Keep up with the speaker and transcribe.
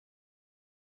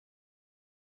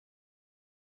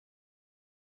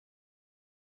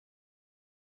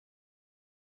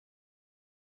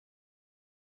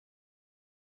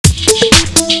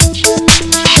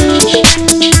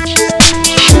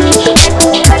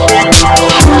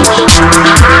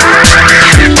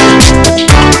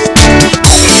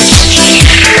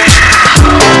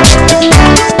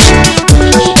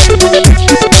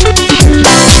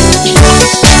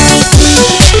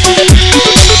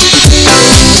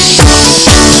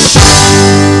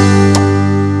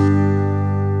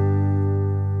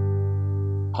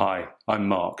I'm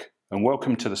Mark, and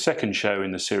welcome to the second show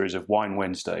in the series of Wine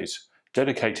Wednesdays,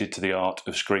 dedicated to the art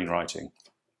of screenwriting.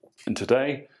 And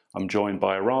today, I'm joined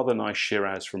by a rather nice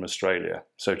Shiraz from Australia,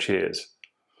 so cheers.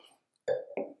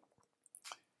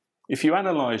 If you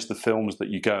analyse the films that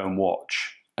you go and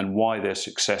watch, and why they're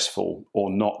successful or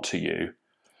not to you,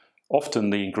 often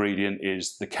the ingredient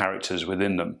is the characters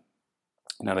within them.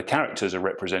 Now, the characters are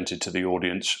represented to the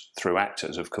audience through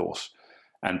actors, of course,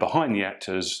 and behind the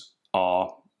actors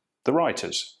are the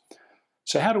writers.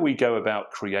 So how do we go about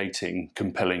creating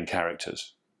compelling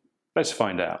characters? Let's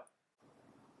find out.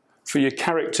 For your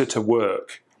character to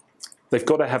work, they've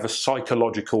got to have a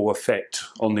psychological effect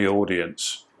on the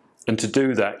audience. And to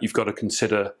do that, you've got to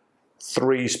consider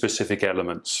three specific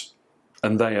elements,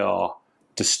 and they are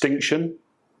distinction,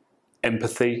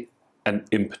 empathy, and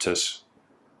impetus.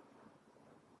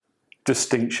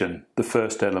 Distinction, the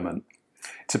first element.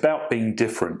 It's about being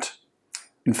different.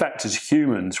 In fact, as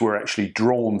humans, we're actually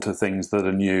drawn to things that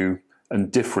are new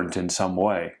and different in some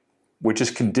way. We're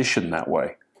just conditioned that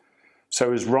way.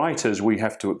 So as writers, we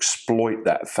have to exploit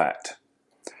that fact.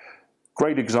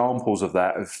 Great examples of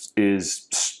that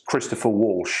is Christopher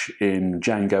Walsh in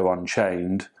Django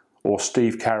Unchained or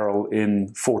Steve Carell in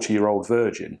 40-Year-Old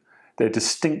Virgin. They're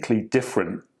distinctly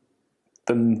different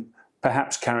than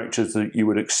perhaps characters that you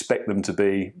would expect them to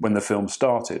be when the film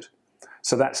started.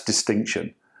 So that's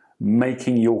distinction.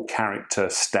 Making your character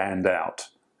stand out,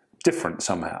 different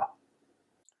somehow.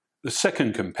 The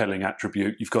second compelling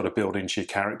attribute you've got to build into your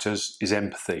characters is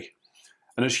empathy.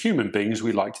 And as human beings,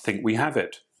 we like to think we have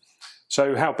it.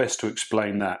 So how best to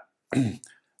explain that?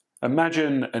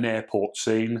 Imagine an airport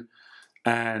scene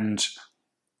and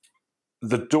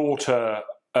the daughter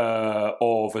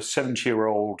of a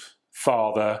 70-year-old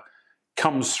father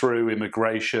comes through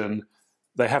immigration.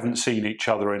 They haven't seen each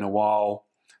other in a while.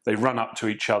 They run up to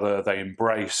each other, they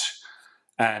embrace,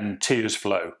 and tears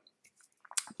flow.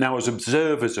 Now, as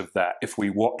observers of that, if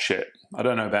we watch it, I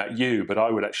don't know about you, but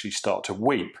I would actually start to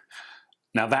weep.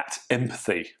 Now, that's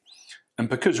empathy. And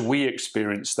because we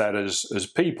experience that as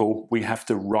people, we have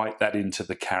to write that into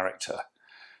the character.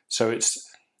 So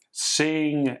it's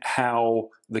seeing how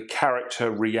the character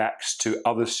reacts to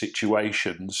other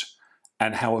situations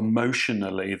and how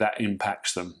emotionally that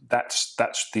impacts them. That's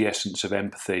the essence of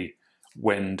empathy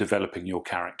when developing your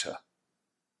character.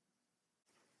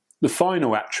 The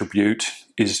final attribute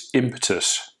is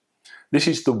impetus. This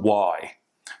is the why.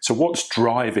 So what's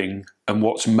driving and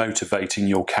what's motivating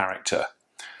your character?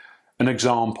 An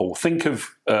example, think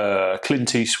of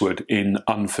Clint Eastwood in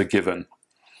Unforgiven.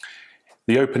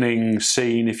 The opening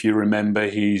scene, if you remember,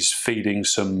 he's feeding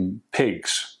some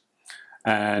pigs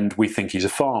and we think he's a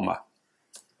farmer.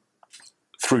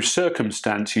 Through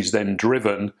circumstance, he's then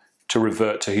driven to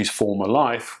revert to his former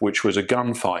life, which was a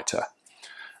gunfighter.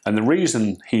 And the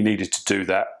reason he needed to do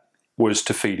that was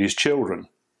to feed his children.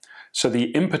 So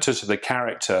the impetus of the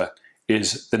character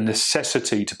is the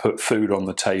necessity to put food on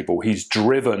the table. He's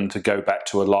driven to go back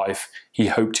to a life he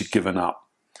hoped he'd given up.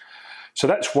 So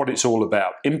that's what it's all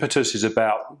about. Impetus is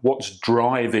about what's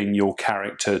driving your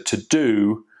character to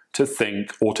do, to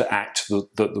think, or to act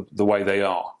the way they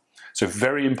are. So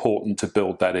very important to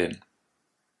build that in.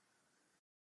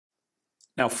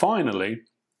 Now finally,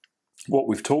 what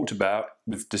we've talked about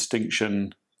with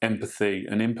distinction, empathy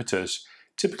and impetus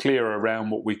typically are around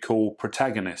what we call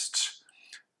protagonists.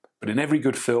 But in every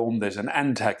good film there's an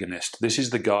antagonist. This is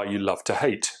the guy you love to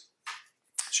hate.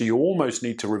 So you almost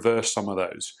need to reverse some of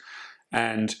those.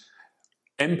 And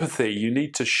empathy, you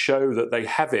need to show that they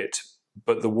have it,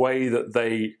 but the way that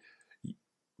they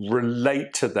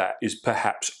relate to that is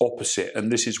perhaps opposite.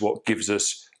 And this is what gives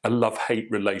us a love-hate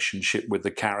relationship with the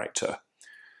character.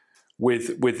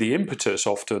 With the impetus,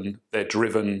 often they're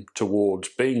driven towards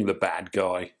being the bad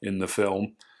guy in the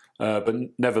film, but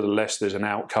nevertheless there's an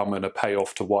outcome and a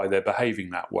payoff to why they're behaving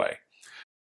that way.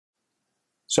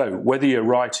 So whether you're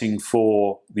writing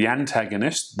for the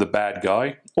antagonist, the bad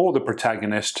guy, or the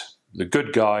protagonist, the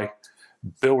good guy,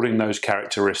 building those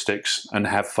characteristics and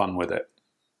have fun with it.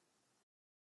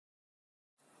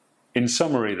 In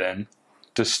summary then,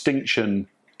 distinction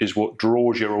is what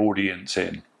draws your audience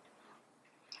in.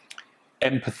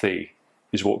 Empathy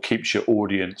is what keeps your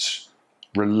audience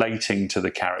relating to the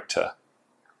character.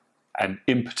 And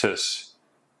impetus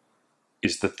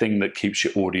is the thing that keeps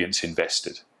your audience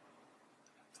invested.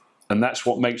 And that's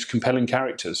what makes compelling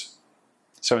characters.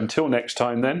 So until next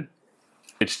time then,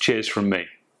 it's cheers from me.